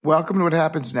Welcome to What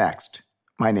Happens Next.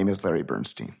 My name is Larry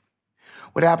Bernstein.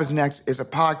 What Happens Next is a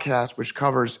podcast which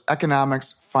covers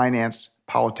economics, finance,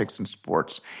 politics, and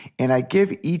sports. And I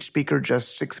give each speaker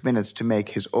just 6 minutes to make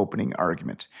his opening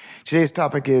argument. Today's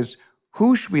topic is,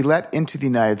 who should we let into the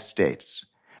United States?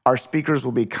 Our speakers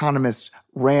will be economists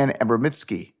Ran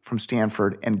Abramitsky from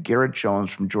Stanford and Garrett Jones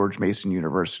from George Mason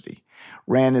University.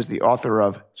 Ran is the author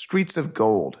of Streets of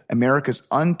Gold, America's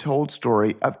Untold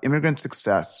Story of Immigrant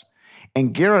Success.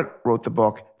 And Garrett wrote the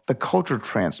book, The Culture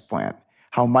Transplant,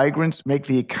 How Migrants Make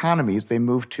the Economies They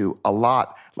Move to a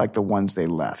Lot Like the Ones They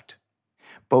Left.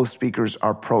 Both speakers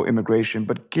are pro-immigration,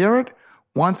 but Garrett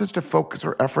wants us to focus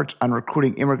our efforts on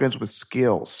recruiting immigrants with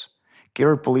skills.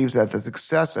 Garrett believes that the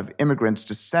success of immigrants'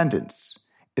 descendants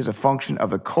is a function of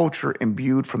the culture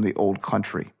imbued from the old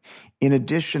country. In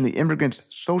addition, the immigrants'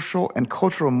 social and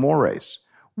cultural mores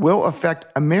will affect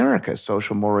America's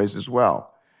social mores as well.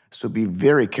 So be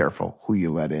very careful who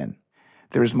you let in.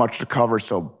 There is much to cover,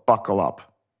 so buckle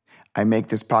up. I make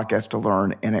this podcast to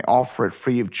learn, and I offer it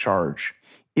free of charge.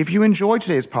 If you enjoyed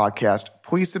today's podcast,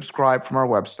 please subscribe from our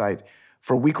website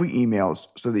for weekly emails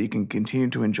so that you can continue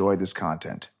to enjoy this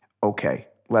content. Okay,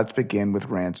 let's begin with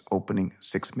Rand's opening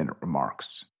 6-minute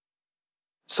remarks.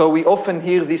 So we often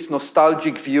hear this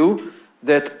nostalgic view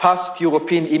that past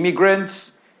European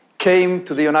immigrants came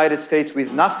to the United States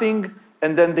with nothing,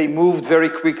 and then they moved very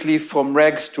quickly from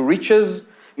rags to riches,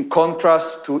 in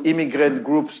contrast to immigrant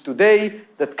groups today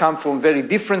that come from very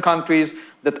different countries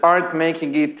that aren't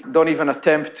making it, don't even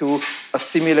attempt to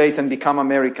assimilate and become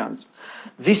Americans.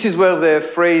 This is where the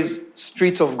phrase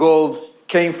streets of gold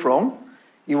came from.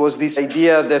 It was this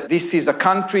idea that this is a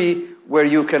country where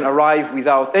you can arrive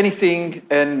without anything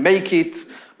and make it.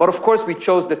 But of course, we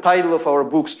chose the title of our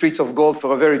book, Streets of Gold,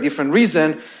 for a very different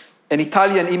reason. An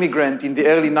Italian immigrant in the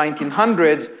early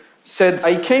 1900s said,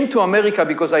 I came to America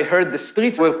because I heard the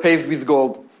streets were paved with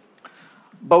gold.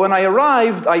 But when I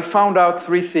arrived, I found out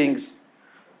 3 things.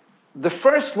 The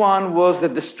first one was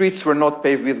that the streets were not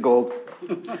paved with gold.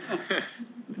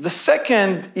 The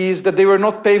second is that they were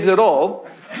not paved at all.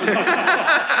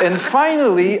 And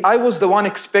finally, I was the one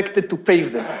expected to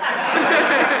pave them.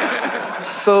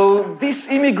 So this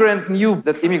immigrant knew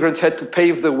that immigrants had to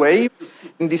pave the way.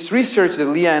 In this research that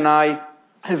Leah and I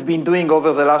have been doing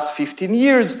over the last 15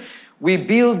 years, we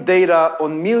build data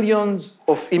on millions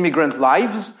of immigrant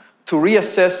lives to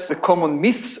reassess the common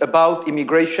myths about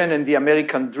immigration and the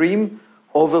American dream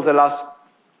over the last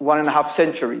 1.5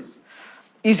 centuries.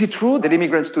 Is it true that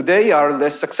immigrants today are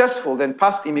less successful than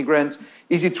past immigrants?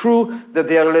 Is it true that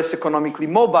they are less economically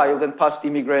mobile than past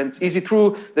immigrants? Is it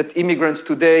true that immigrants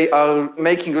today are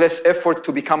making less effort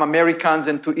to become Americans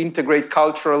and to integrate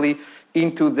culturally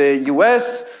into the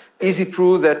US? Is it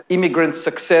true that immigrant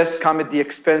success comes at the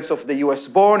expense of the US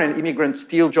born and immigrants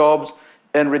steal jobs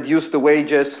and reduce the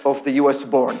wages of the US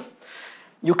born?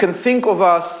 You can think of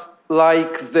us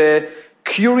like the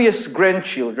curious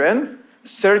grandchildren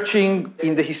searching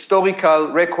in the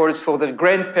historical records for their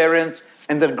grandparents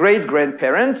and their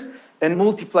great-grandparents and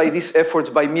multiply these efforts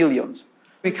by millions.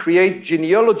 We create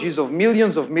genealogies of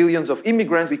millions of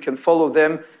immigrants. We can follow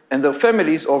them and their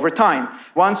families over time.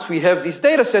 Once we have this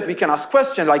data set, we can ask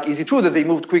questions like, is it true that they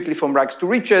moved quickly from rags to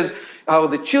riches? How are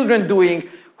the children doing?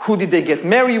 Who did they get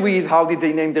married with? How did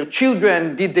they name their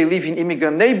children? Did they live in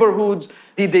immigrant neighborhoods?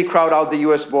 Did they crowd out the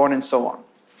US born and so on?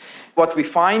 What we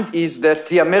find is that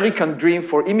the American dream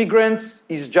for immigrants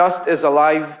is just as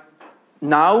alive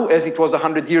now as it was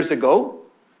 100 years ago.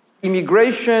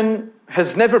 Immigration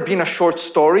has never been a short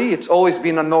story, it's always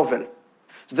been a novel.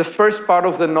 The first part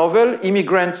of the novel,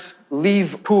 immigrants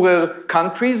leave poorer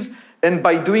countries, and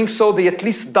by doing so, they at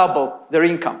least double their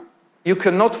income. You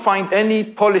cannot find any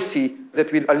policy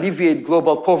that will alleviate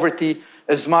global poverty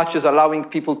as much as allowing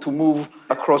people to move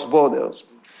across borders.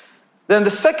 Then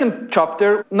the second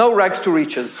chapter, no rags to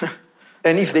riches.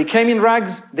 And if they came in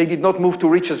rags, they did not move to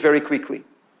riches very quickly.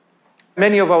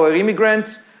 Many of our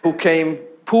immigrants who came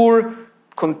poor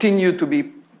continue to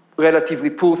be relatively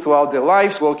poor throughout their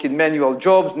lives, work in manual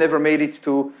jobs, never made it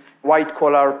to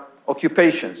white-collar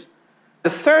occupations. The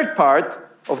third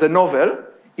part of the novel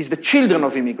is the children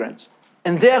of immigrants.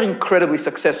 And they are incredibly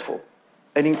successful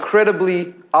and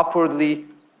incredibly upwardly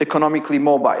economically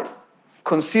mobile.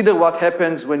 Consider what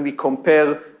happens when we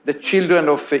compare the children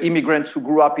of immigrants who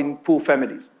grew up in poor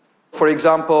families. For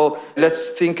example,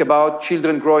 let's think about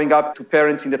children growing up to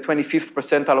parents in the 25th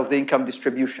percentile of the income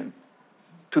distribution.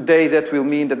 Today, that will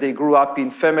mean that they grew up in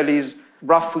families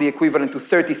roughly equivalent to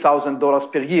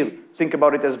 $30,000 per year. Think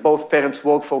about it as both parents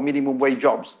work for minimum wage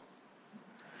jobs.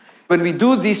 When we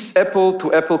do this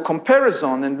apple-to-apple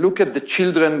comparison and look at the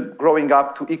children growing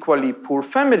up to equally poor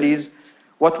families,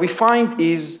 what we find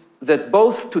is that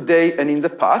both today and in the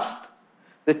past,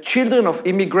 the children of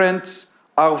immigrants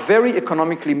are very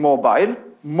economically mobile,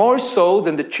 more so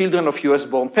than the children of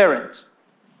US-born parents.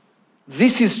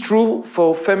 This is true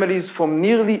for families from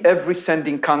nearly every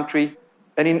sending country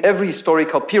and in every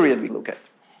historical period we look at.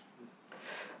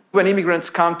 When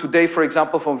immigrants come today, for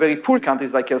example, from very poor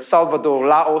countries like El Salvador,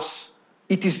 Laos,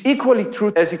 it is equally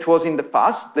true as it was in the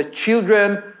past. The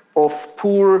children of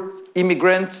poor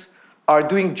immigrants are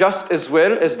doing just as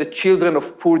well as the children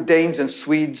of poor Danes and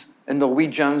Swedes and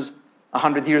Norwegians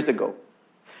 100 years ago.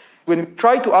 When we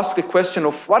try to ask the question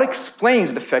of what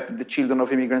explains the fact that the children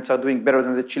of immigrants are doing better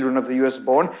than the children of the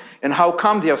US-born, and how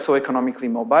come they are so economically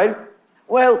mobile,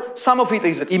 well, some of it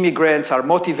is that immigrants are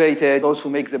motivated, those who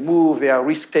make the move, they are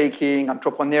risk-taking,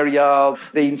 entrepreneurial,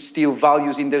 they instill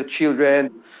values in their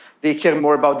children, they care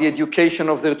more about the education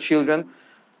of their children.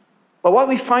 But what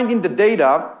we find in the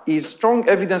data is strong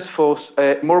evidence for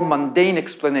a more mundane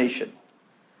explanation,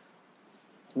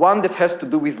 one that has to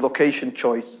do with location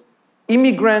choice.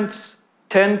 Immigrants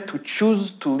tend to choose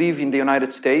to live in the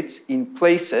United States in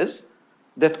places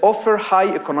that offer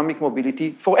high economic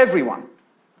mobility for everyone.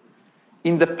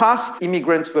 In the past,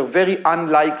 immigrants were very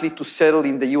unlikely to settle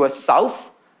in the US South,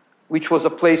 which was a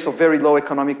place of very low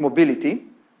economic mobility.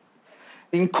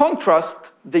 In contrast,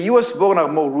 the US-born are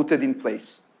more rooted in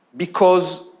place,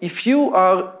 because if you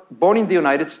are born in the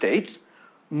United States,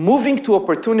 moving to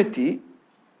opportunity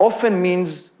often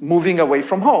means moving away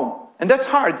from home. And that's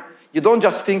hard. You don't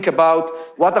just think about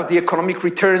what are the economic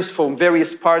returns from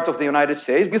various parts of the United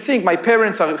States. You think my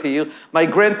parents are here, my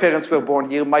grandparents were born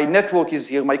here, my network is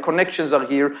here, my connections are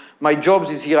here, my jobs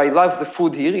is here, I love the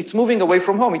food here. It's moving away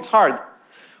from home, it's hard.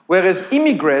 Whereas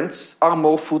immigrants are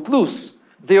more footloose.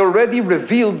 They already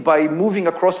revealed by moving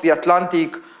across the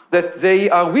Atlantic that they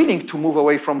are willing to move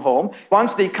away from home.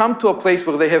 Once they come to a place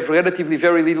where they have relatively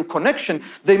very little connection,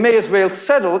 they may as well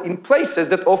settle in places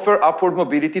that offer upward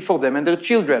mobility for them and their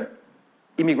children.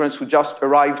 Immigrants who just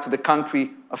arrived to the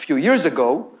country a few years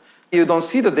ago, you don't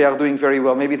see that they are doing very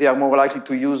well. Maybe they are more likely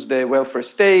to use the welfare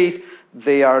state.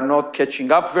 They are not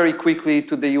catching up very quickly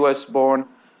to the US-born.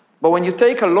 But when you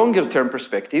take a longer-term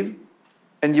perspective,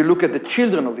 and you look at the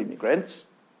children of immigrants,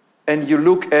 and you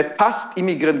look at past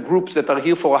immigrant groups that are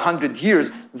here for 100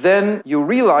 years, then you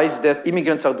realize that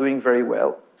immigrants are doing very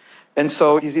well. And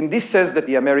so it is in this sense that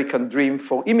the American dream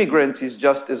for immigrants is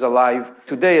just as alive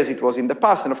today as it was in the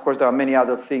past. And of course, there are many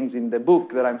other things in the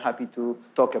book that I'm happy to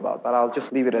talk about, but I'll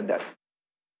just leave it at that.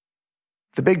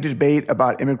 The big debate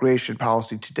about immigration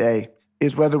policy today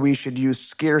is whether we should use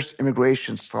scarce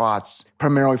immigration slots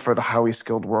primarily for the highly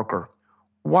skilled worker.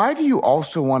 Why do you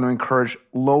also want to encourage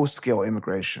low-skill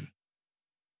immigration?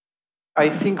 I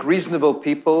think reasonable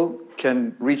people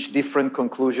can reach different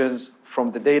conclusions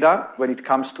from the data when it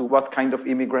comes to what kind of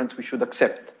immigrants we should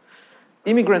accept.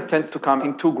 Immigrants tend to come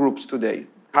in two groups today,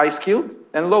 high-skilled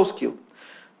and low-skilled.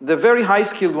 The very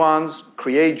high-skilled ones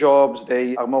create jobs,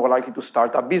 they are more likely to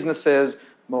start up businesses,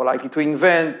 more likely to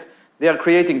invent, they are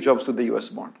creating jobs to the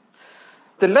US-born.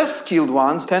 The less skilled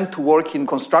ones tend to work in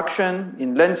construction,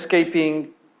 in landscaping,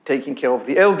 taking care of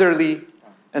the elderly,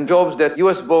 and jobs that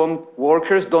US-born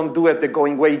workers don't do at the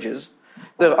going wages.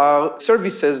 There are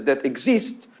services that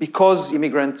exist because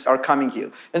immigrants are coming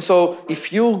here. And so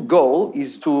if your goal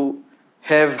is to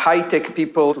have high-tech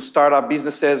people to start up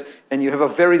businesses and you have a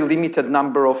very limited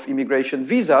number of immigration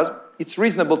visas, it's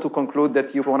reasonable to conclude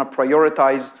that you want to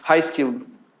prioritize high-skilled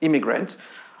immigrants.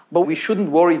 But we shouldn't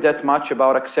worry that much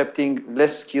about accepting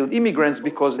less skilled immigrants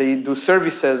because they do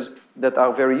services that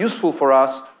are very useful for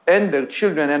us and their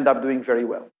children end up doing very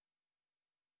well.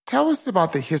 Tell us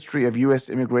about the history of U.S.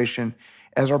 immigration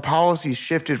as our policies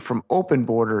shifted from open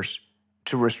borders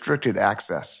to restricted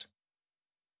access.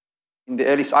 In the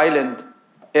Ellis Island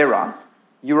era,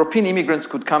 European immigrants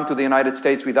could come to the United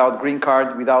States without green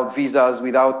card, without visas,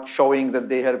 without showing that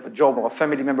they have a job or a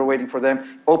family member waiting for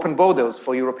them. Open borders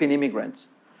for European immigrants.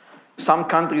 Some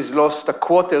countries lost a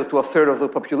quarter to a third of the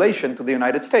population to the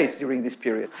United States during this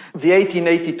period. The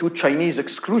 1882 Chinese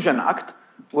Exclusion Act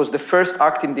was the first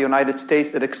act in the United States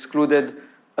that excluded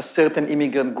a certain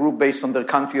immigrant group based on their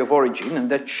country of origin, and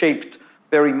that shaped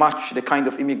very much the kind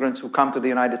of immigrants who come to the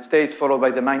United States, followed by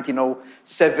the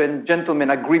 1907 gentleman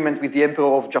agreement with the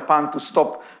Emperor of Japan to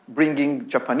stop bringing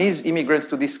Japanese immigrants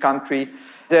to this country.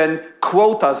 Then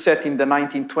quotas set in the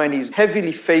 1920s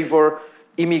heavily favor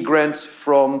immigrants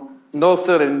from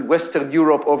Northern and Western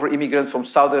Europe over immigrants from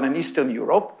Southern and Eastern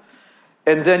Europe.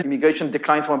 And then immigration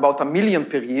declined from about 1 million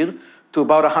per year to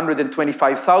about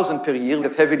 125,000 per year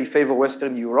that heavily favor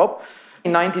Western Europe.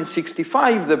 In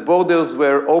 1965, the borders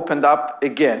were opened up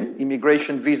again.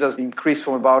 Immigration visas increased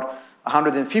from about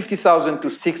 150,000 to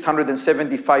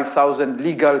 675,000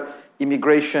 legal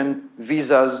immigration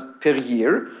visas per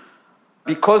year.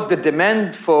 Because the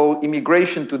demand for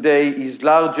immigration today is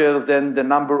larger than the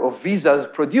number of visas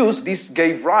produced, this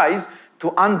gave rise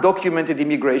to undocumented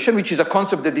immigration, which is a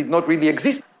concept that did not really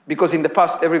exist, because in the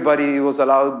past everybody was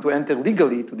allowed to enter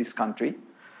legally to this country.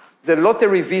 The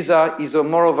lottery visa is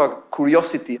more of a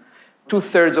curiosity.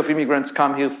 2/3 of immigrants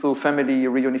come here through family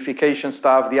reunification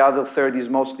stuff. The other third is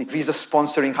mostly visa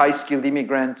sponsoring high-skilled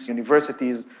immigrants,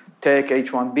 universities, tech,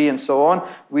 H-1B, and so on,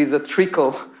 with a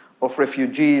trickle of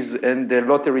refugees and the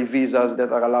lottery visas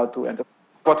that are allowed to enter.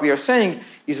 What we are saying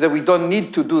is that we don't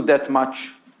need to do that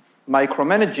much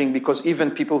micromanaging, because even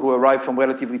people who arrive from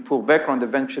relatively poor background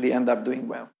eventually end up doing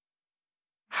well.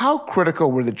 How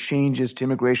critical were the changes to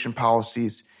immigration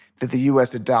policies that the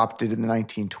U.S. adopted in the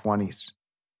 1920s?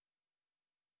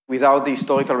 Without the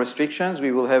historical restrictions,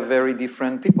 we will have very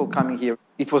different people coming here.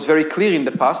 It was very clear in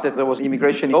the past that there was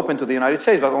immigration open to the United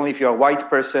States, but only if you're a white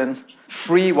person,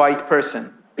 free white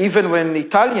person. Even when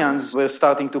Italians were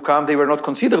starting to come, they were not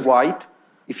considered white.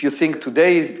 If you think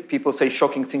today people say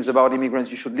shocking things about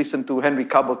immigrants, you should listen to Henry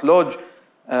Cabot Lodge,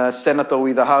 a senator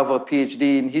with a Harvard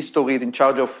PhD in history, in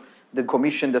charge of the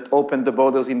commission that opened the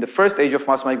borders in the first age of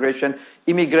mass migration.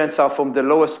 Immigrants are from the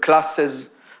lowest classes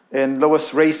and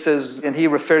lowest races, and he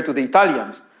referred to the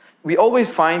Italians. We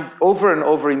always find over and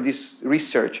over in this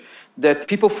research that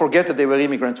people forget that they were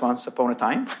immigrants once upon a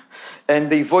time, and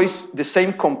they voice the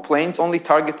same complaints, only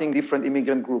targeting different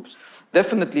immigrant groups.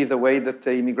 Definitely the way that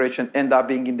the immigration end up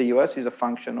being in the US is a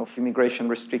function of immigration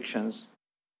restrictions.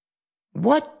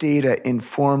 What data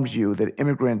informed you that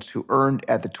immigrants who earned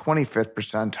at the 25th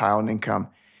percentile in income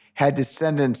had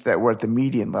descendants that were at the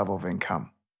median level of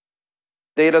income?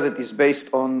 Data that is based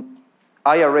on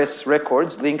IRS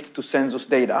records linked to census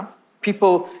data.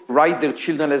 People write their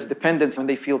children as dependents when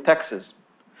they file taxes.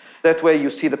 That way you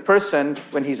see the person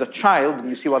when he's a child,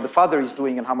 you see what the father is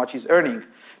doing and how much he's earning.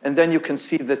 And then you can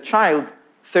see the child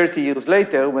 30 years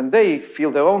later when they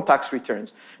file their own tax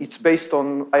returns. It's based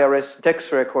on IRS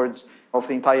tax records of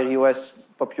the entire US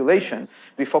population.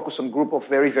 We focus on a group of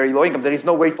very, very low income. There is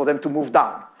no way for them to move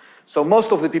down. So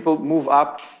most of the people move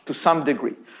up to some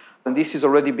degree. And this is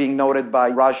already being noted by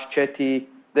Raj Chetty,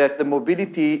 that the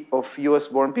mobility of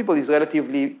US-born people is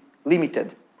relatively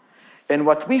limited. And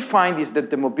what we find is that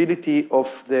the mobility of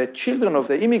the children of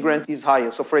the immigrant is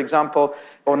higher. So for example,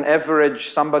 on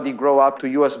average, somebody grow up to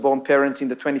US-born parents in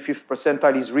the 25th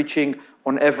percentile is reaching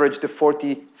on average the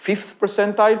 45th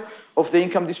percentile of the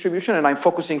income distribution. And I'm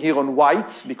focusing here on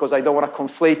whites because I don't want to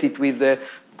conflate it with the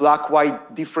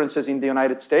black-white differences in the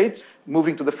United States.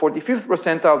 Moving to the 45th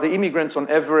percentile, the immigrants on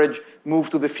average move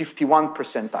to the 51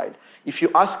 percentile. If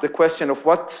you ask the question of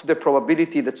what's the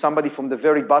probability that somebody from the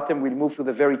very bottom will move to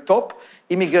the very top,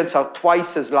 immigrants are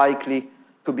twice as likely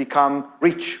to become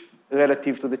rich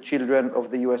relative to the children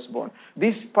of the US-born.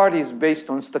 This part is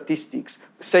based on statistics.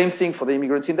 Same thing for the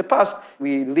immigrants in the past.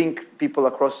 We link people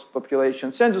across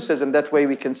population censuses, and that way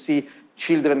we can see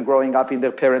children growing up in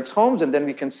their parents' homes, and then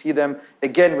we can see them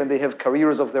again when they have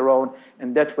careers of their own,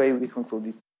 and that way we conclude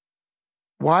it.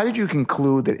 Why did you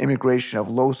conclude that immigration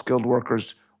of low-skilled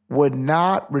workers would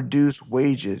not reduce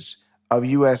wages of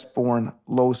US-born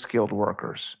low-skilled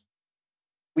workers?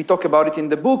 We talk about it in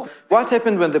the book. What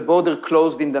happened when the border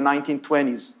closed in the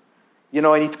 1920s?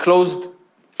 And it closed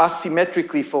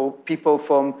asymmetrically for people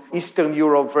from Eastern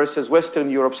Europe versus Western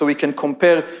Europe. So we can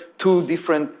compare two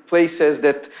different places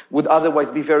that would otherwise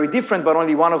be very different, but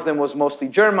only one of them was mostly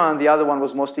German, the other one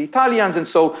was mostly Italians. And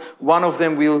so one of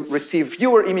them will receive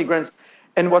fewer immigrants.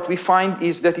 And what we find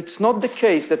is that it's not the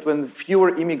case that when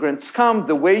fewer immigrants come,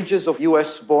 the wages of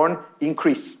US-born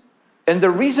increase. And the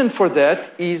reason for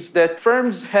that is that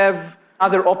firms have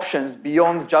other options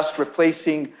beyond just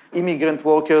replacing immigrant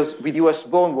workers with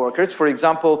US-born workers. For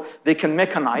example, they can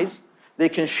mechanize, they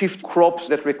can shift crops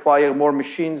that require more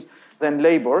machines than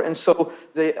labor. And so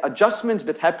the adjustments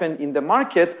that happen in the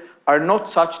market are not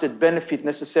such that benefit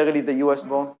necessarily the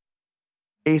US-born.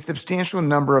 A substantial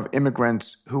number of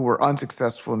immigrants who were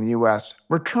unsuccessful in the U.S.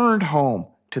 returned home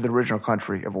to the original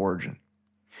country of origin.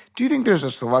 Do you think there's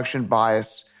a selection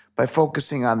bias by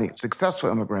focusing on the successful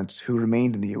immigrants who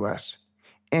remained in the U.S.?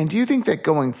 And do you think that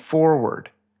going forward,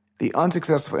 the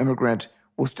unsuccessful immigrant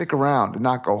will stick around and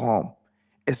not go home,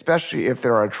 especially if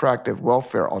there are attractive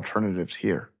welfare alternatives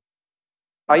here?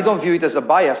 I don't view it as a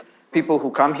bias. People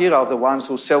who come here are the ones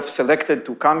who self-selected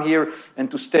to come here and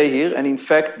to stay here. And in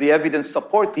fact, the evidence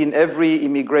supports in every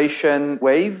immigration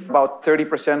wave, about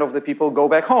 30% of the people go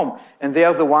back home. And they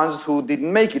are the ones who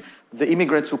didn't make it. The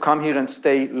immigrants who come here and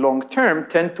stay long-term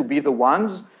tend to be the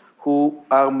ones who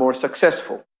are more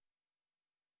successful.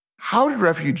 How did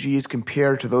refugees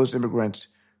compare to those immigrants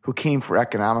who came for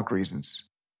economic reasons?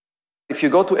 If you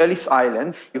go to Ellis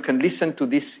Island, you can listen to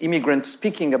these immigrants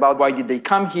speaking about why did they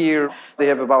come here. They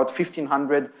have about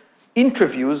 1,500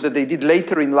 interviews that they did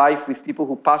later in life with people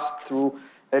who passed through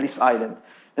Ellis Island.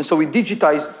 And so we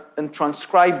digitized and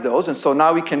transcribed those, and so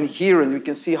now we can hear and we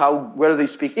can see how well they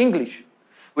speak English.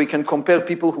 We can compare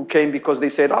people who came because they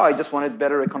said, I just wanted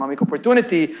better economic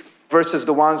opportunity, versus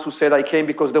the ones who said, I came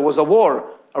because there was a war,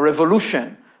 a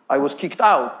revolution, I was kicked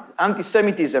out,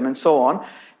 anti-Semitism, and so on.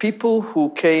 People who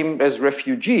came as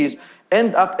refugees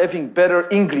end up having better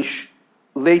English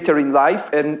later in life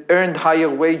and earned higher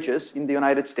wages in the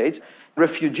United States.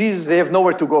 Refugees, they have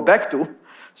nowhere to go back to,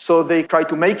 so they try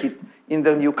to make it in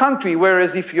their new country,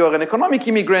 whereas if you're an economic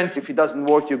immigrant, if it doesn't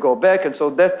work, you go back. And so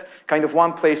that kind of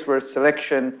one place where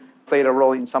selection played a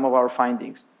role in some of our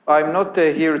findings. I'm not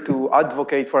here to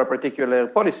advocate for a particular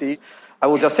policy. I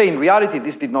will just say, in reality,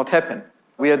 this did not happen.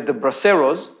 We had the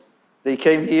braceros. They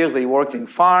came here, they worked in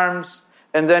farms,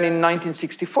 and then in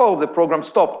 1964, the program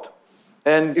stopped.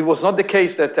 And it was not the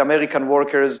case that American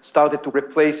workers started to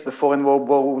replace the foreign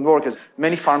born workers.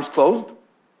 Many farms closed,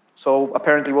 so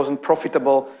apparently it wasn't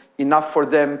profitable enough for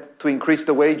them to increase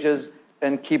the wages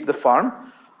and keep the farm.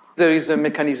 There is a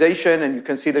mechanization, and you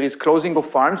can see there is closing of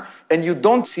farms, and you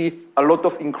don't see a lot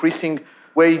of increasing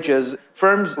wages.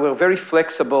 Firms were very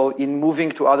flexible in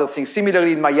moving to other things.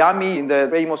 Similarly, in Miami, in the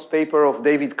famous paper of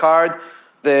David Card,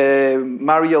 the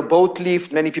Mariel boat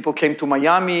lift, many people came to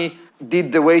Miami.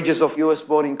 Did the wages of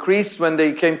US-born increase when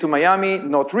they came to Miami?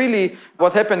 Not really.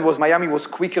 What happened was Miami was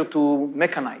quicker to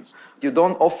mechanize. You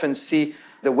don't often see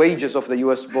the wages of the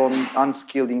US-born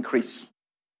unskilled increase.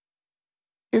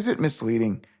 Is it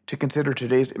misleading to consider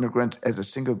today's immigrants as a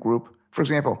single group? For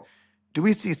example, do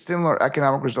we see similar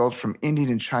economic results from Indian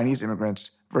and Chinese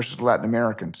immigrants versus Latin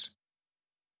Americans?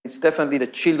 It's definitely the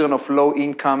children of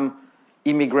low-income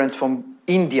immigrants from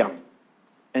India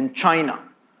and China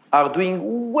are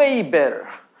doing way better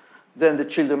than the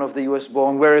children of the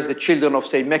US-born, whereas the children of,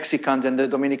 say, Mexicans and the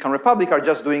Dominican Republic are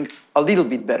just doing a little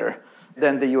bit better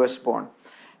than the US-born.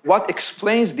 What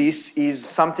explains this is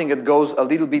something that goes a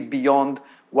little bit beyond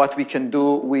what we can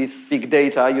do with big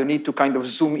data. You need to kind of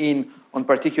zoom in on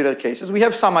particular cases. We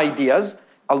have some ideas.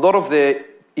 A lot of the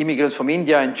immigrants from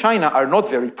India and China are not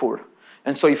very poor.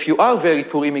 And so if you are a very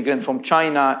poor immigrant from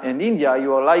China and India, you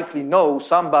will likely know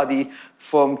somebody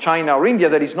from China or India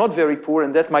that is not very poor,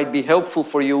 and that might be helpful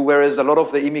for you, whereas a lot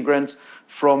of the immigrants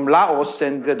from Laos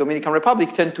and the Dominican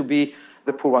Republic tend to be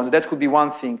the poor ones. That could be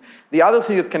one thing. The other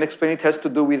thing that can explain it has to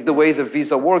do with the way the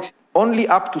visa works. Only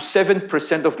up to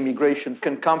 7% of immigration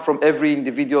can come from every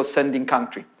individual sending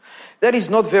country. That is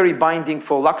not very binding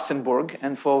for Luxembourg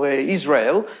and for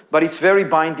Israel, but it's very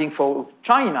binding for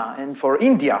China and for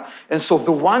India. And so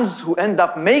the ones who end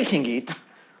up making it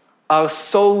are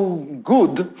so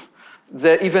good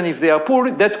that even if they are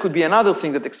poor, that could be another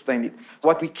thing that explains it.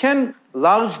 What we can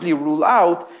largely rule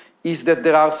out is that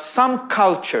there are some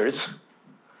cultures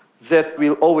that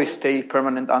will always stay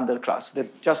permanent underclass,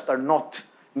 that just are not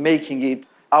making it.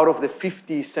 Out of the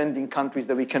 50 sending countries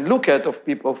that we can look at of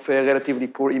people of relatively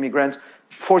poor immigrants,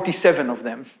 47 of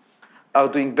them are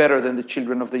doing better than the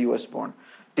children of the US-born.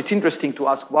 It's interesting to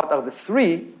ask what are the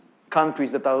 3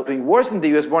 countries that are doing worse than the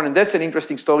US-born, and that's an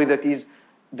interesting story that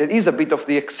is a bit of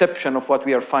the exception of what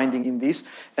we are finding in this.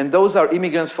 And those are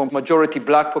immigrants from majority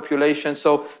black populations,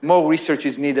 so more research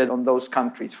is needed on those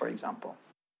countries, for example.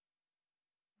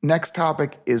 Next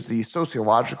topic is the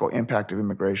sociological impact of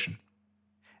immigration.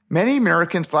 Many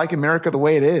Americans like America the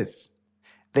way it is.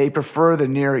 They prefer the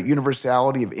near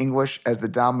universality of English as the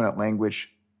dominant language.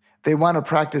 They want to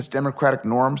practice democratic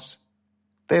norms.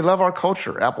 They love our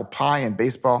culture, apple pie and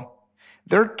baseball.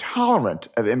 They're tolerant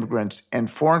of immigrants and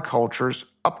foreign cultures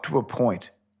up to a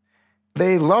point.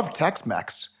 They love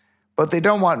Tex-Mex, but they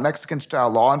don't want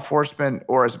Mexican-style law enforcement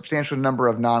or a substantial number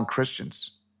of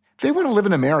non-Christians. They want to live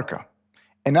in America,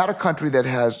 and not a country that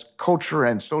has culture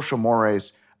and social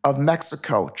mores of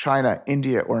Mexico, China,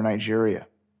 India, or Nigeria.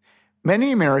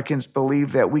 Many Americans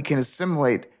believe that we can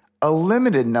assimilate a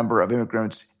limited number of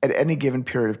immigrants at any given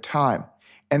period of time,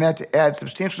 and that to add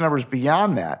substantial numbers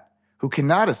beyond that who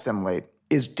cannot assimilate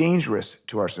is dangerous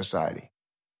to our society.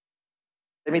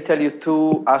 Let me tell you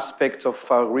 2 aspects of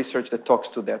our research that talks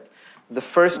to that. The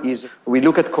first is we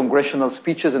look at congressional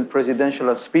speeches and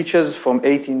presidential speeches from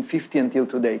 1850 until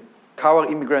today. How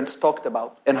our immigrants talked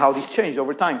about and how this changed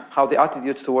over time, how the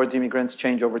attitudes towards immigrants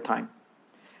change over time.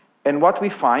 And what we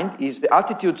find is the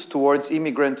attitudes towards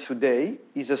immigrants today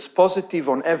is as positive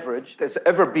on average as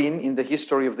ever been in the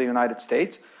history of the United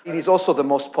States. It is also the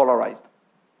most polarized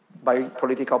by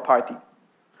political party.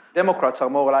 Democrats are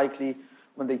more likely,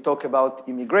 when they talk about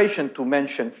immigration, to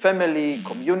mention family,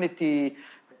 community,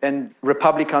 and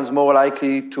Republicans more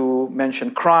likely to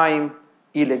mention crime,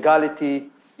 illegality.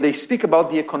 They speak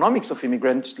about the economics of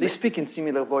immigrants. They speak in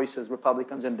similar voices,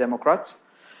 Republicans and Democrats.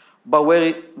 But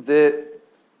where the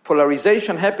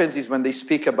polarization happens is when they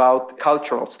speak about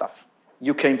cultural stuff.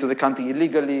 You came to the country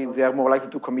illegally, they are more likely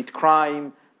to commit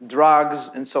crime, drugs,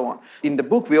 and so on. In the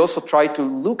book, we also try to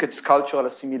look at cultural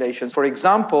assimilations. For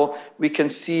example, we can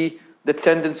see the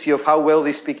tendency of how well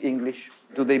they speak English.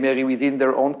 Do they marry within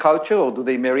their own culture, or do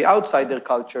they marry outside their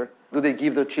culture? Do they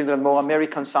give their children more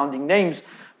American-sounding names?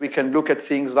 We can look at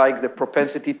things like the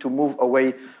propensity to move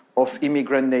away of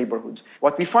immigrant neighborhoods.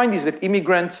 What we find is that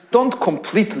immigrants don't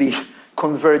completely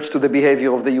converge to the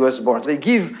behavior of the US boards. They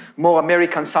give more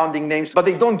American-sounding names, but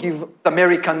they don't give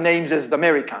American names as the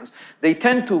Americans. They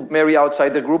tend to marry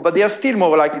outside the group, but they are still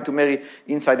more likely to marry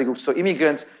inside the group. So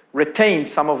immigrants retain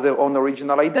some of their own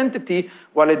original identity,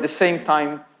 while at the same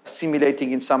time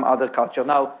assimilating in some other culture.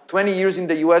 Now, 20 years in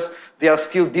the US, they are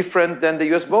still different than the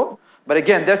US board. But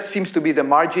again, that seems to be the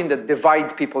margin that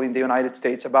divides people in the United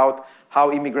States about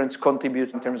how immigrants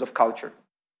contribute in terms of culture.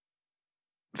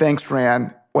 Thanks,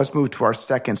 Ran. Let's move to our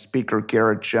second speaker,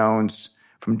 Garrett Jones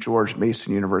from George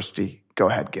Mason University. Go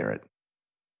ahead, Garrett.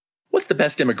 What's the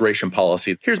best immigration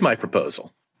policy? Here's my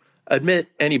proposal. Admit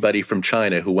anybody from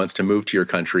China who wants to move to your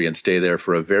country and stay there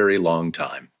for a very long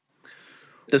time.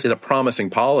 This is a promising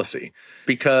policy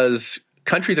because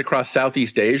countries across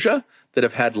Southeast Asia that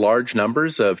have had large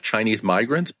numbers of Chinese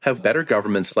migrants have better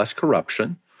governments, less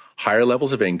corruption, higher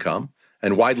levels of income,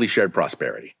 and widely shared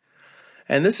prosperity.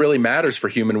 And this really matters for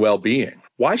human well-being.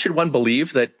 Why should one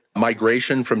believe that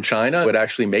migration from China would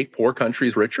actually make poor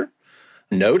countries richer?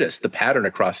 Notice the pattern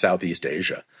across Southeast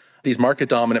Asia. These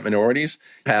market-dominant minorities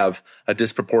have a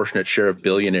disproportionate share of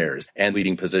billionaires and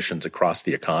leading positions across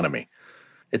the economy.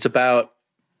 It's about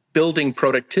building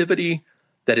productivity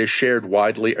that is shared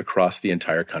widely across the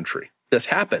entire country. This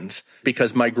happens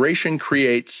because migration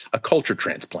creates a culture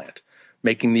transplant,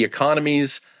 making the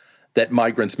economies that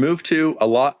migrants move to a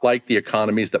lot like the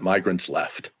economies that migrants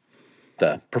left.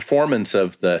 The performance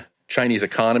of the Chinese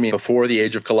economy before the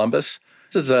age of Columbus,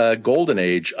 this is a golden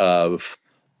age of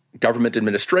government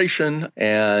administration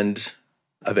and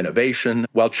of innovation.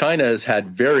 While China has had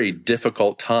very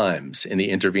difficult times in the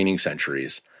intervening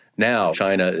centuries, now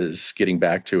China is getting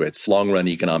back to its long-run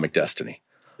economic destiny.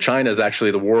 China is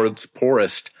actually the world's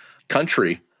poorest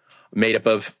country made up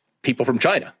of people from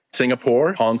China.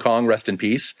 Singapore, Hong Kong, rest in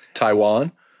peace,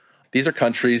 Taiwan. These are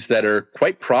countries that are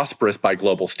quite prosperous by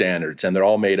global standards, and they're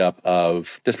all made up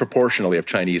of disproportionately of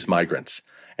Chinese migrants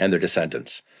and their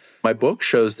descendants. My book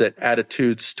shows that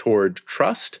attitudes toward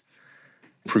trust,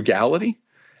 frugality,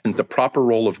 and the proper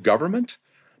role of government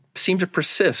seem to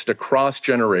persist across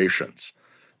generations.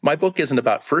 My book isn't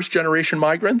about first-generation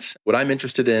migrants. What I'm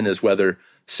interested in is whether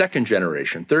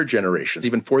second-generation, third-generation,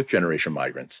 even fourth-generation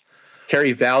migrants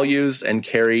carry values and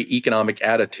carry economic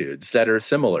attitudes that are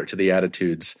similar to the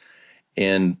attitudes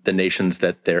in the nations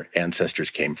that their ancestors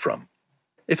came from.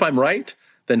 If I'm right,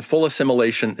 then full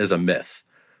assimilation is a myth.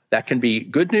 That can be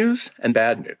good news and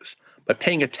bad news, but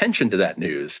paying attention to that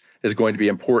news is going to be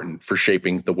important for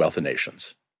shaping the wealth of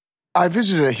nations. I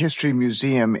visited a history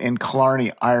museum in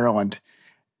Killarney, Ireland.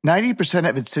 90%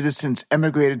 of its citizens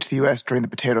emigrated to the U.S. during the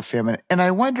potato famine, and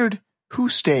I wondered who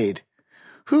stayed,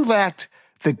 who lacked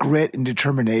the grit and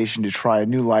determination to try a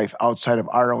new life outside of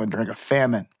Ireland during a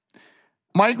famine.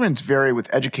 Migrants vary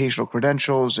with educational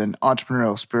credentials and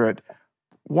entrepreneurial spirit.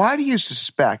 Why do you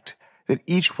suspect that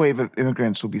each wave of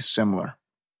immigrants will be similar?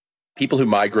 People who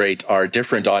migrate are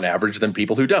different on average than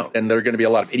people who don't. And there are going to be a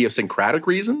lot of idiosyncratic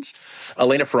reasons.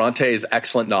 Elena Ferrante's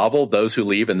excellent novel, Those Who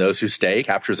Leave and Those Who Stay,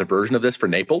 captures a version of this for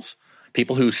Naples.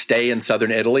 People who stay in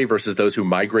southern Italy versus those who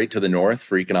migrate to the north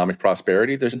for economic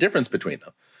prosperity, there's a difference between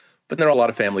them. But there are a lot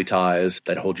of family ties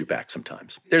that hold you back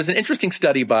sometimes. There's an interesting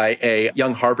study by a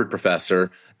young Harvard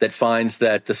professor that finds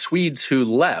that the Swedes who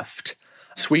left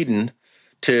Sweden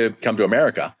to come to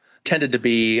America tended to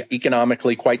be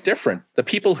economically quite different. The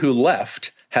people who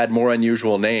left had more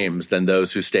unusual names than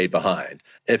those who stayed behind.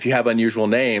 If you have unusual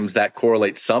names, that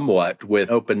correlates somewhat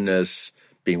with openness,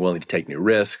 being willing to take new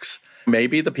risks.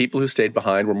 Maybe the people who stayed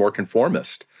behind were more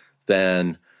conformist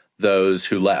than those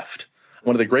who left.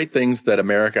 One of the great things that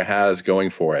America has going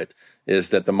for it is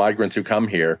that the migrants who come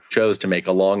here chose to make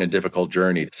a long and difficult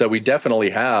journey. So we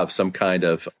definitely have some kind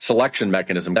of selection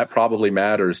mechanism that probably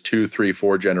matters 2, 3,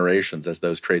 4 generations as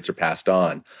those traits are passed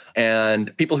on.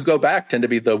 And people who go back tend to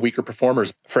be the weaker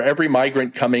performers. For every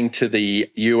migrant coming to the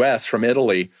U.S. from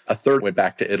Italy, a third went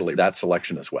back to Italy. That's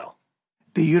selection as well.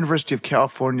 The University of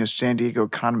California, San Diego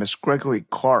economist Gregory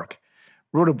Clark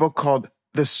wrote a book called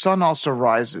The Sun Also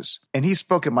Rises, and he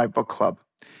spoke at my book club.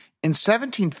 In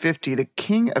 1750, the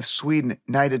King of Sweden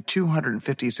knighted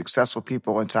 250 successful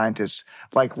people and scientists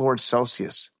like Lord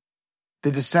Celsius.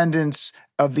 The descendants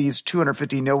of these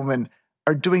 250 noblemen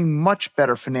are doing much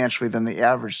better financially than the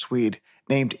average Swede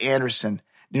named Anderson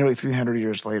nearly 300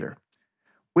 years later.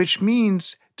 Which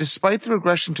means, despite the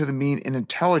regression to the mean in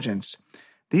intelligence,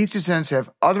 these descendants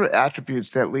have other attributes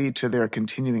that lead to their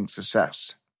continuing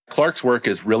success. Clark's work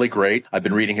is really great. I've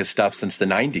been reading his stuff since the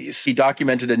 90s. He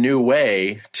documented a new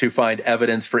way to find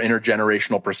evidence for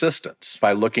intergenerational persistence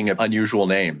by looking at unusual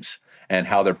names and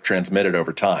how they're transmitted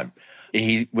over time.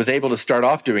 He was able to start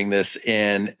off doing this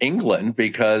in England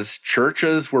because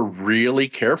churches were really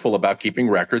careful about keeping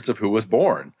records of who was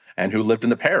born and who lived in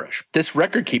the parish. This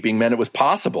record keeping meant it was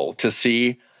possible to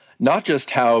see not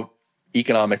just how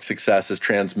economic success is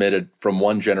transmitted from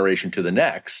one generation to the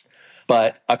next,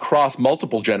 but across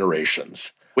multiple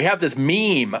generations. We have this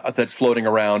meme that's floating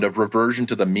around of reversion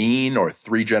to the mean, or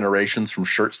 3 generations from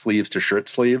shirt sleeves to shirt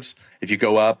sleeves. If you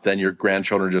go up, then your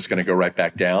grandchildren are just going to go right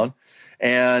back down.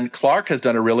 And Clark has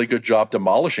done a really good job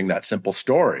demolishing that simple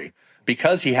story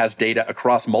because he has data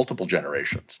across multiple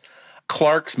generations.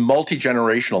 Clark's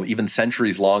multi-generational, even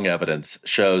centuries-long evidence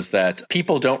shows that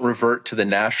people don't revert to the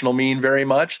national mean very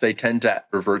much. They tend to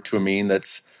revert to a mean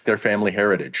that's their family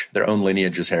heritage, their own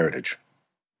lineage's heritage.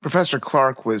 Professor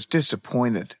Clark was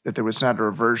disappointed that there was not a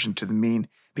reversion to the mean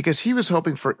because he was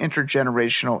hoping for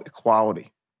intergenerational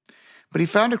equality. But he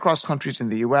found across countries in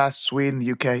the U.S., Sweden, the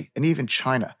U.K., and even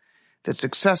China that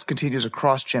success continues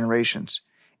across generations.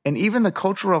 And even the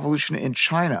Cultural Revolution in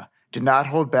China did not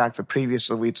hold back the previous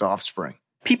elite's offspring.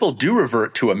 People do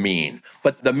revert to a mean,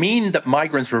 but the mean that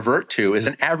migrants revert to is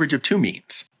an average of 2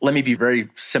 means. Let me be very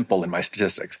simple in my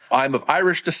statistics. I'm of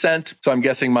Irish descent, so I'm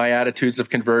guessing my attitudes have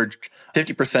converged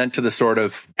 50% to the sort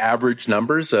of average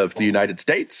numbers of the United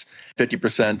States,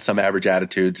 50% some average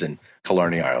attitudes in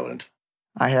Killarney, Ireland.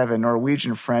 I have a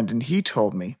Norwegian friend, and he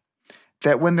told me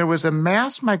that when there was a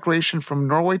mass migration from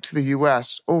Norway to the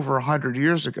U.S. over 100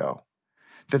 years ago,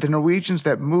 that the Norwegians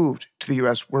that moved to the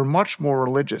U.S. were much more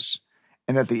religious,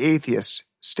 and that the atheists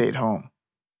stayed home.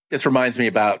 This reminds me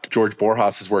about George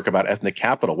Borjas' work about ethnic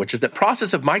capital, which is the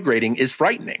process of migrating is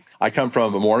frightening. I come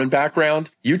from a Mormon background.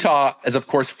 Utah is, of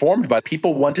course, formed by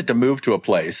people wanted to move to a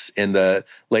place in the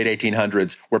late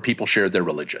 1800s where people shared their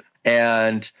religion.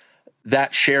 And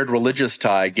that shared religious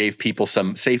tie gave people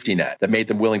some safety net that made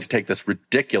them willing to take this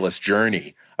ridiculous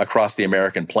journey across the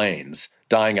American plains,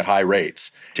 dying at high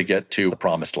rates to get to the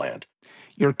promised land.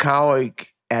 Your colleague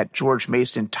at George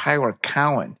Mason, Tyler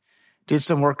Cowen, did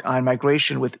some work on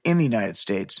migration within the United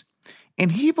States,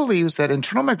 and he believes that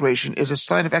internal migration is a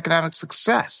sign of economic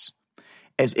success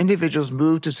as individuals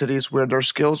move to cities where their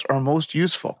skills are most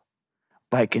useful,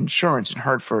 like insurance in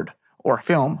Hartford or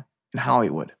film in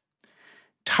Hollywood.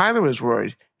 Tyler is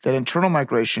worried that internal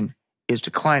migration is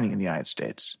declining in the United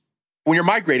States. When you're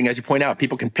migrating, as you point out,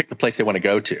 people can pick the place they want to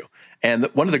go to. And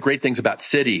one of the great things about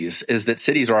cities is that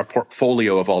cities are a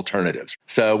portfolio of alternatives.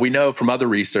 So we know from other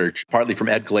research, partly from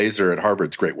Ed Glazer at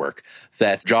Harvard's great work,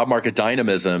 that job market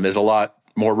dynamism is a lot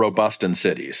more robust in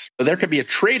cities. So there could be a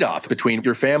trade-off between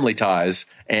your family ties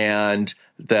and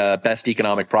the best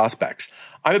economic prospects.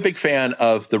 I'm a big fan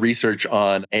of the research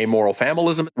on amoral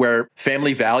familism, where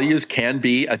family values can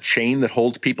be a chain that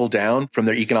holds people down from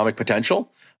their economic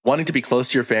potential. Wanting to be close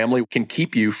to your family can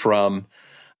keep you from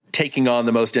taking on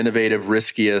the most innovative,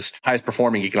 riskiest, highest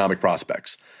performing economic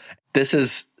prospects. This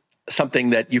is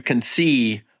something that you can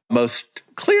see most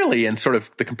clearly in sort of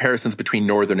the comparisons between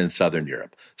Northern and Southern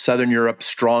Europe. Southern Europe,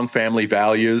 strong family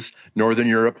values. Northern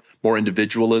Europe, more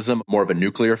individualism, more of a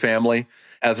nuclear family.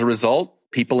 As a result,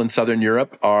 people in Southern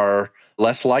Europe are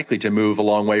less likely to move a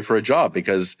long way for a job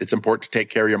because it's important to take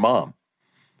care of your mom.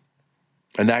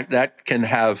 And that can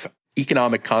have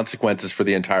economic consequences for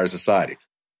the entire society.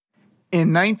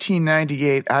 In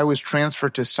 1998, I was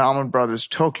transferred to Salomon Brothers'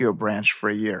 Tokyo branch for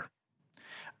a year.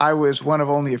 I was one of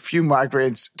only a few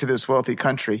migrants to this wealthy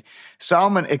country.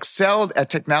 Salomon excelled at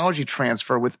technology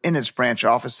transfer within its branch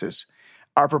offices.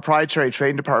 Our proprietary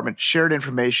trading department shared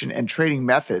information and trading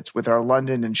methods with our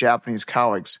London and Japanese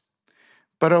colleagues.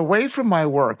 But away from my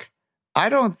work, I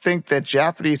don't think that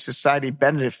Japanese society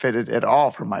benefited at all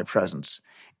from my presence.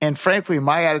 And frankly,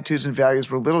 my attitudes and values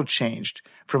were little changed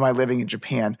from my living in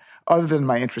Japan, other than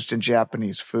my interest in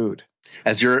Japanese food.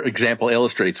 As your example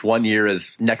illustrates, 1 year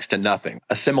is next to nothing.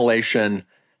 Assimilation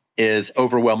is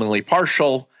overwhelmingly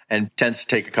partial and tends to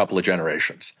take a couple of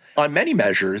generations. On many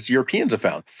measures, Europeans have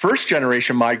found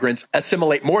first-generation migrants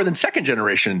assimilate more than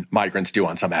second-generation migrants do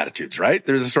on some attitudes, right?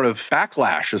 There's a sort of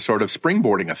backlash, a sort of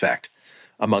springboarding effect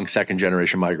among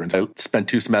second-generation migrants. I spent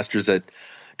 2 semesters at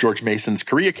George Mason's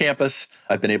Korea campus.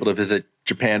 I've been able to visit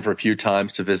Japan for a few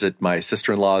times to visit my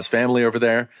sister-in-law's family over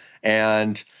there.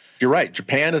 And you're right,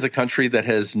 Japan is a country that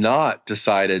has not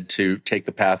decided to take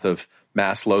the path of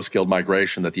mass low-skilled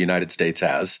migration that the United States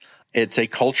has. It's a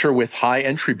culture with high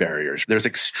entry barriers. There's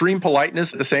extreme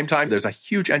politeness. At the same time, there's a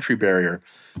huge entry barrier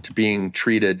to being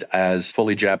treated as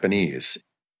fully Japanese.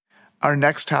 Our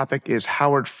next topic is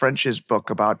Howard French's book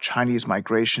about Chinese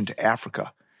migration to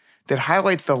Africa that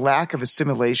highlights the lack of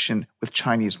assimilation with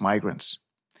Chinese migrants.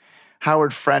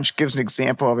 Howard French gives an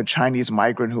example of a Chinese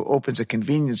migrant who opens a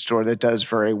convenience store that does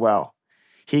very well.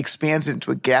 He expands it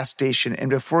into a gas station, and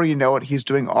before you know it, he's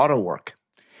doing auto work.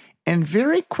 And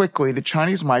very quickly, the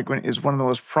Chinese migrant is one of the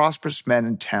most prosperous men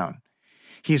in town.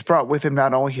 He's brought with him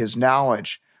not only his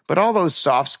knowledge, but all those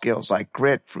soft skills like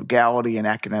grit, frugality, and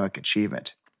academic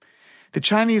achievement. The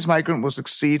Chinese migrant will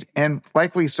succeed, and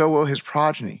likely so will his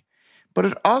progeny. But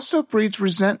it also breeds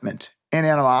resentment and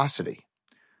animosity.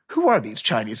 Who are these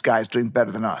Chinese guys doing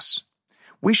better than us?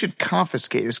 We should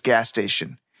confiscate this gas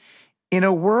station. In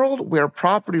a world where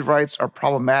property rights are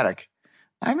problematic,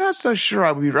 I'm not so sure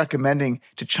I would be recommending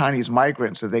to Chinese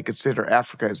migrants that they consider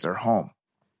Africa as their home.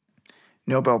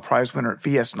 Nobel Prize winner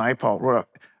V.S. Naipaul wrote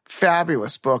a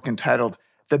fabulous book entitled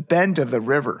The Bend of the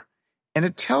River, and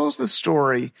it tells the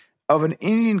story of an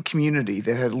Indian community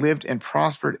that had lived and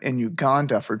prospered in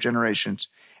Uganda for generations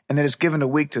and that is given a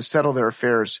week to settle their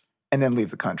affairs and then leave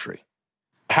the country.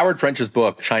 Howard French's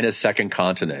book, China's Second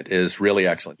Continent, is really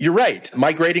excellent. You're right.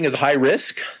 Migrating is high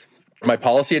risk. My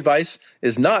policy advice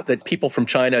is not that people from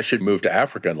China should move to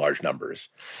Africa in large numbers.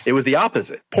 It was the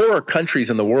opposite. Poorer countries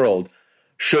in the world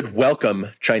should welcome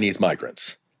Chinese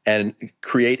migrants and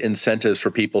create incentives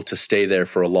for people to stay there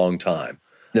for a long time.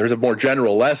 There's a more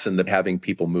general lesson that having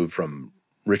people move from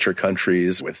richer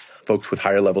countries with folks with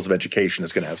higher levels of education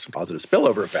is going to have some positive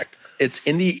spillover effect. It's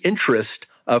in the interest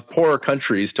of poorer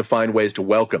countries to find ways to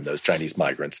welcome those Chinese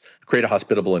migrants, create a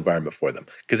hospitable environment for them,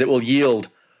 because it will yield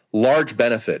large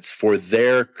benefits for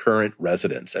their current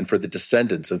residents and for the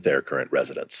descendants of their current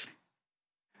residents.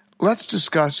 Let's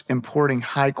discuss importing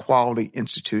high-quality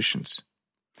institutions.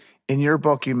 In your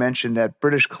book, you mentioned that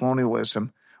British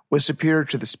colonialism was superior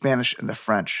to the Spanish and the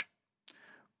French.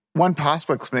 One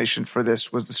possible explanation for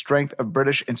this was the strength of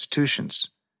British institutions,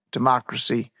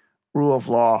 democracy, rule of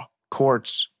law,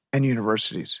 courts, and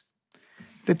universities.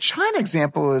 The China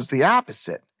example is the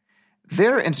opposite.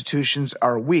 Their institutions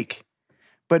are weak,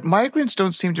 but migrants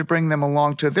don't seem to bring them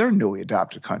along to their newly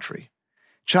adopted country.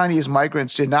 Chinese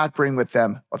migrants did not bring with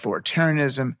them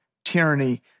authoritarianism,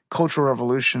 tyranny, cultural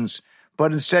revolutions,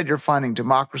 but instead you're finding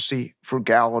democracy,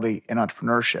 frugality, and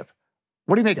entrepreneurship.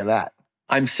 What do you make of that?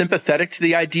 I'm sympathetic to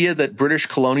the idea that British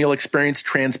colonial experience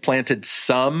transplanted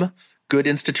some good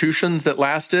institutions that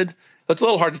lasted. It's a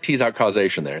little hard to tease out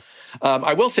causation there.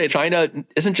 I will say China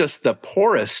isn't just the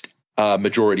poorest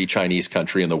majority Chinese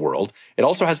country in the world. It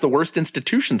also has the worst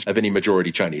institutions of any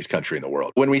majority Chinese country in the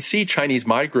world. When we see Chinese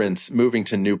migrants moving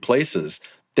to new places,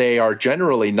 they are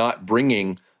generally not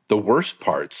bringing the worst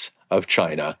parts of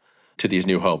China to these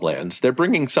new homelands. They're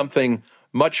bringing something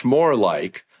much more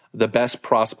like the best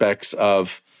prospects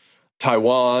of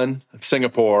Taiwan, of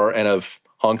Singapore, and of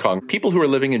Hong Kong. People who are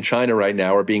living in China right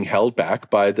now are being held back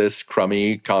by this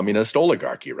crummy communist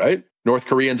oligarchy, right? North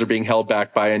Koreans are being held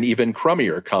back by an even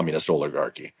crummier communist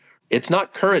oligarchy. It's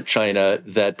not current China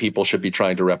that people should be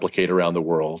trying to replicate around the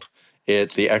world.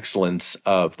 It's the excellence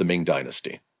of the Ming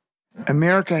Dynasty.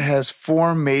 America has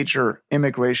 4 major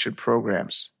immigration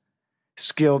programs: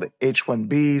 skilled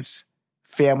H-1Bs,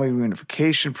 family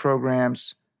reunification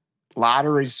programs,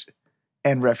 lotteries,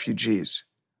 and refugees.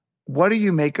 What do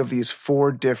you make of these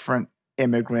 4 different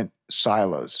immigrant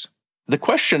silos? The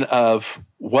question of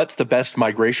what's the best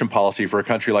migration policy for a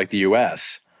country like the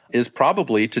U.S. is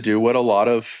probably to do what a lot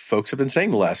of folks have been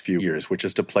saying the last few years, which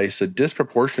is to place a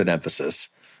disproportionate emphasis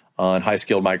on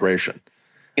high-skilled migration.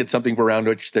 It's something around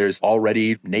which there's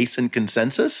already nascent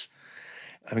consensus.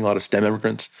 Having a lot of STEM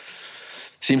immigrants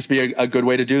seems to be a good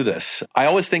way to do this. I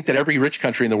always think that every rich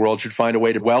country in the world should find a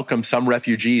way to welcome some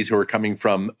refugees who are coming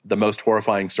from the most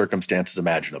horrifying circumstances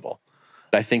imaginable.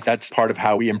 I think that's part of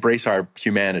how we embrace our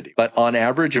humanity. But on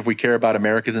average, if we care about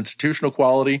America's institutional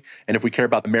quality, and if we care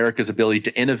about America's ability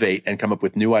to innovate and come up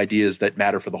with new ideas that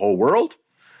matter for the whole world,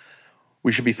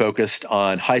 we should be focused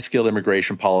on high-skilled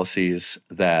immigration policies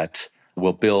that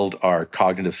will build our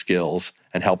cognitive skills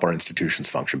and help our institutions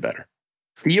function better.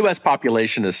 The U.S.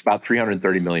 population is about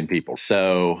 330 million people.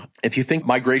 So if you think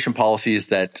migration policies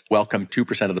that welcome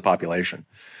 2% of the population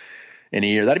in a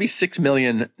year, that'd be 6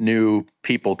 million new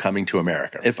people coming to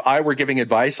America. If I were giving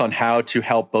advice on how to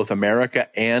help both America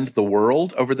and the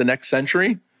world over the next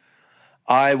century,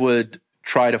 I would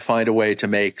try to find a way to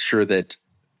make sure that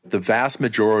the vast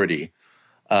majority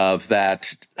of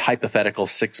that hypothetical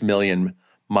 6 million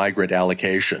migrant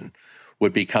allocation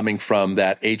would be coming from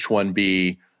that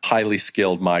H-1B highly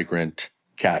skilled migrant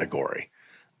category.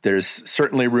 There's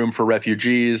certainly room for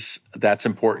refugees. That's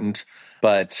important.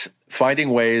 But finding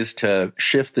ways to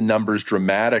shift the numbers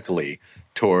dramatically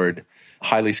toward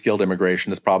highly skilled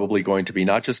immigration is probably going to be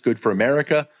not just good for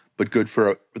America, but good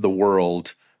for the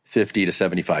world 50 to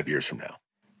 75 years from now.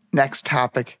 Next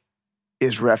topic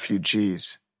is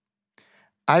refugees.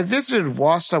 I visited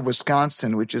Wausau,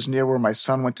 Wisconsin, which is near where my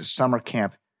son went to summer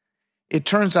camp. It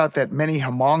turns out that many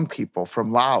Hmong people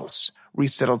from Laos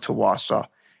resettled to Wausau,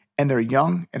 and they're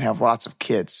young and have lots of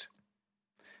kids.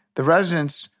 The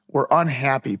residents were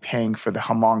unhappy paying for the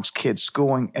Hmong's kids'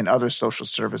 schooling and other social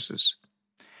services.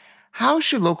 How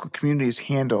should local communities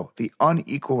handle the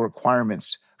unequal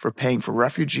requirements for paying for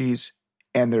refugees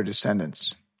and their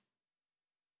descendants?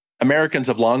 Americans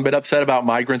have long been upset about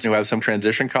migrants who have some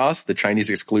transition costs. The Chinese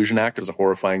Exclusion Act is a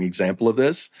horrifying example of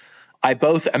this. I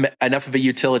both am enough of a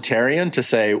utilitarian to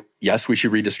say, yes, we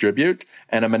should redistribute,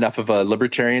 and I'm enough of a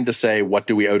libertarian to say, what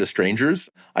do we owe to strangers?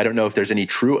 I don't know if there's any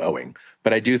true owing,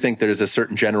 but I do think there's a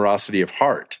certain generosity of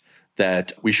heart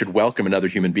that we should welcome another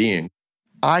human being.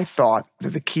 I thought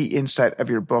that the key insight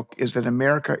of your book is that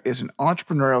America is an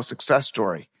entrepreneurial success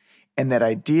story and that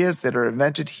ideas that are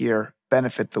invented here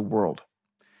benefit the world.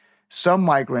 Some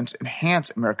migrants enhance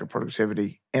American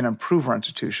productivity and improve our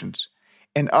institutions,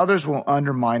 and others will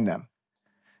undermine them.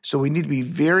 So we need to be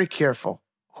very careful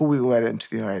who we let into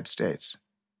the United States.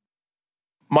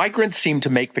 Migrants seem to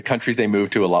make the countries they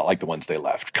move to a lot like the ones they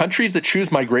left. Countries that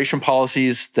choose migration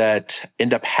policies that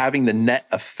end up having the net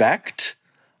effect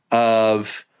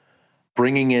of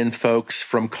bringing in folks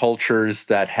from cultures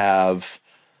that have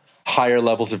higher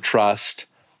levels of trust,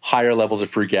 higher levels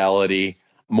of frugality,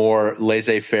 more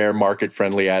laissez-faire,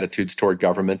 market-friendly attitudes toward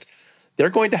government, they're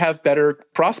going to have better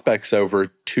prospects over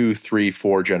 2, 3,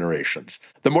 4 generations.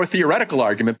 The more theoretical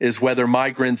argument is whether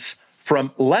migrants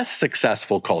from less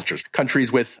successful cultures,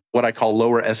 countries with what I call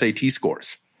lower SAT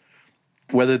scores,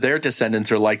 whether their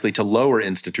descendants are likely to lower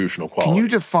institutional quality. Can you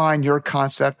define your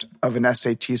concept of an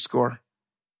SAT score?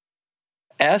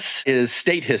 S is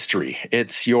state history.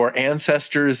 It's your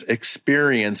ancestors'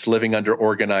 experience living under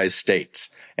organized states.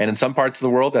 And in some parts of the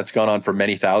world, that's gone on for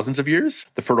many thousands of years.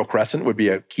 The Fertile Crescent would be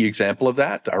a key example of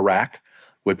that. Iraq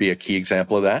would be a key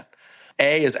example of that.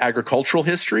 A is agricultural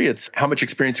history. It's how much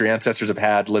experience your ancestors have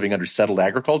had living under settled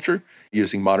agriculture,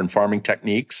 using modern farming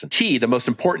techniques. T, the most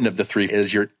important of the three,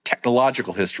 is your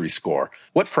technological history score.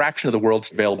 What fraction of the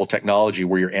world's available technology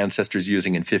were your ancestors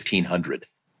using in 1500?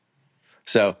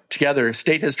 So together,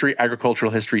 state history,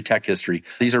 agricultural history, tech history,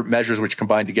 these are measures which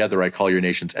combined together I call your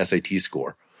nation's SAT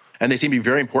score. And they seem to be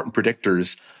very important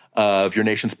predictors of your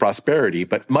nation's prosperity,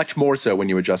 but much more so when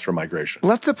you adjust for migration.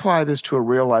 Let's apply this to a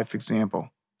real-life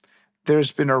example.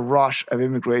 There's been a rush of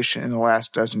immigration in the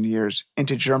last dozen years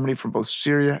into Germany from both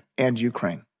Syria and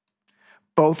Ukraine.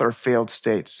 Both are failed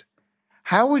states.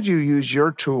 How would you use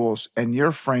your tools and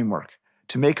your framework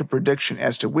to make a prediction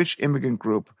as to which immigrant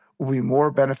group will be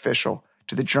more beneficial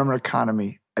to the German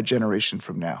economy a generation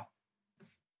from now?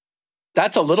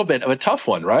 That's a little bit of a tough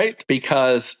one, right?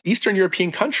 Because Eastern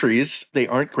European countries, they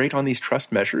aren't great on these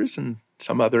trust measures and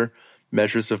some other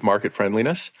measures of market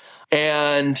friendliness.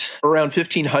 And around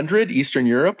 1500, Eastern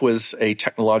Europe was a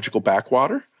technological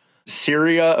backwater.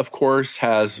 Syria, of course,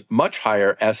 has much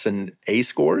higher S and A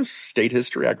scores, state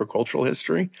history, agricultural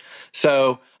history.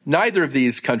 So neither of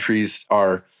these countries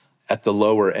are at the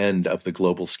lower end of the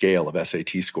global scale of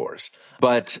SAT scores.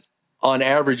 But on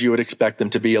average, you would expect them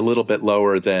to be a little bit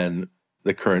lower than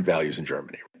the current values in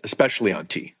Germany, especially on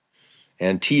T.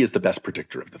 And T is the best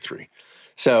predictor of the three.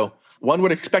 So one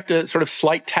would expect a sort of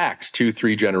slight tax 2,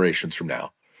 3 generations from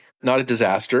now. Not a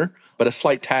disaster, but a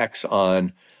slight tax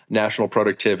on national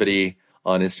productivity,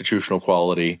 on institutional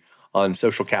quality, on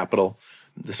social capital,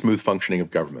 the smooth functioning of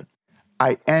government.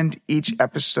 I end each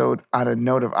episode on a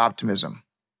note of optimism.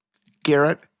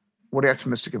 Garrett, what are you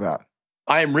optimistic about?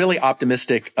 I am really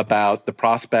optimistic about the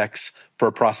prospects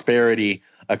for prosperity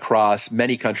across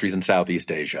many countries in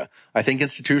Southeast Asia. I think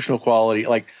institutional quality,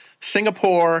 like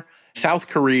Singapore, South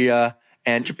Korea,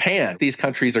 and Japan, these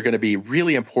countries are going to be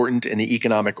really important in the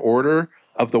economic order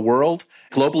of the world.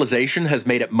 Globalization has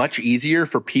made it much easier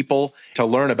for people to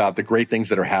learn about the great things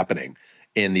that are happening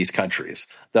in these countries.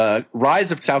 The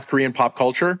rise of South Korean pop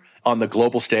culture on the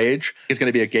global stage is going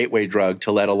to be a gateway drug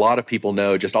to let a lot of people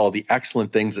know just all the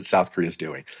excellent things that South Korea is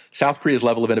doing. South Korea's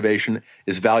level of innovation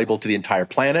is valuable to the entire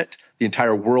planet. The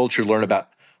entire world should learn about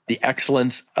the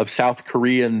excellence of South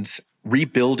Koreans'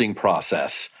 rebuilding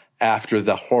process after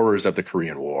the horrors of the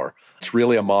Korean War. It's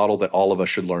really a model that all of us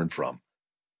should learn from.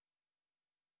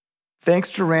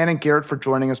 Thanks to Rand and Garrett for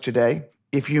joining us today.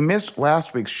 If you missed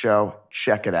last week's show,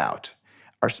 check it out.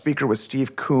 Our speaker was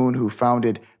Steve Kuhn, who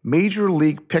founded Major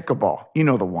League Pickleball. You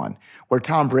know the one, where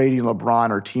Tom Brady and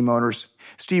LeBron are team owners.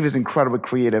 Steve is incredibly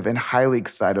creative and highly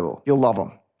excitable. You'll love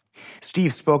him.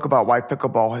 Steve spoke about why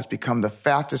pickleball has become the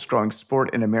fastest growing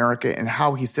sport in America and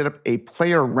how he set up a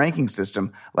player ranking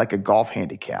system like a golf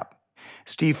handicap.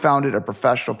 Steve founded a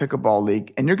professional pickleball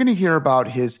league, and you're going to hear about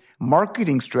his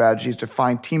marketing strategies to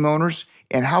find team owners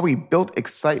and how he built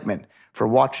excitement for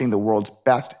watching the world's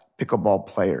best pickleball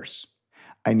players.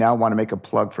 I now want to make a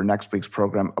plug for next week's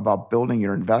program about building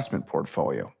your investment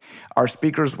portfolio. Our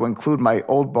speakers will include my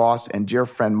old boss and dear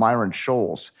friend Myron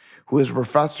Scholes, who is a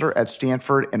professor at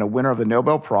Stanford and a winner of the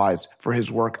Nobel Prize for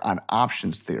his work on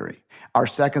options theory. Our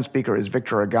second speaker is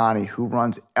Victor Agani, who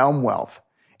runs Elm Wealth,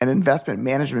 an investment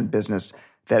management business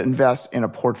that invests in a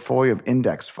portfolio of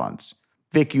index funds.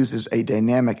 Vic uses a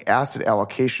dynamic asset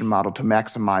allocation model to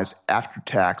maximize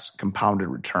after-tax compounded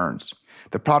returns.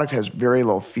 The product has very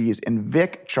low fees, and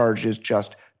Vic charges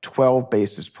just 12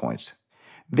 basis points.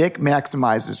 Vic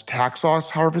maximizes tax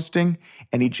loss harvesting,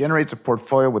 and he generates a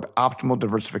portfolio with optimal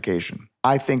diversification.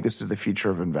 I think this is the future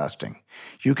of investing.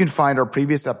 You can find our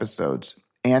previous episodes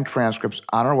and transcripts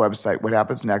on our website,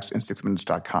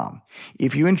 whathappensnextin6minutes.com.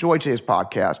 If you enjoyed today's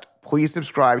podcast, please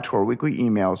subscribe to our weekly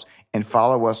emails and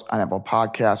follow us on Apple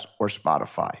Podcasts or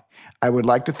Spotify. I would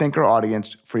like to thank our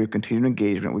audience for your continued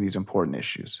engagement with these important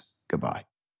issues. Goodbye.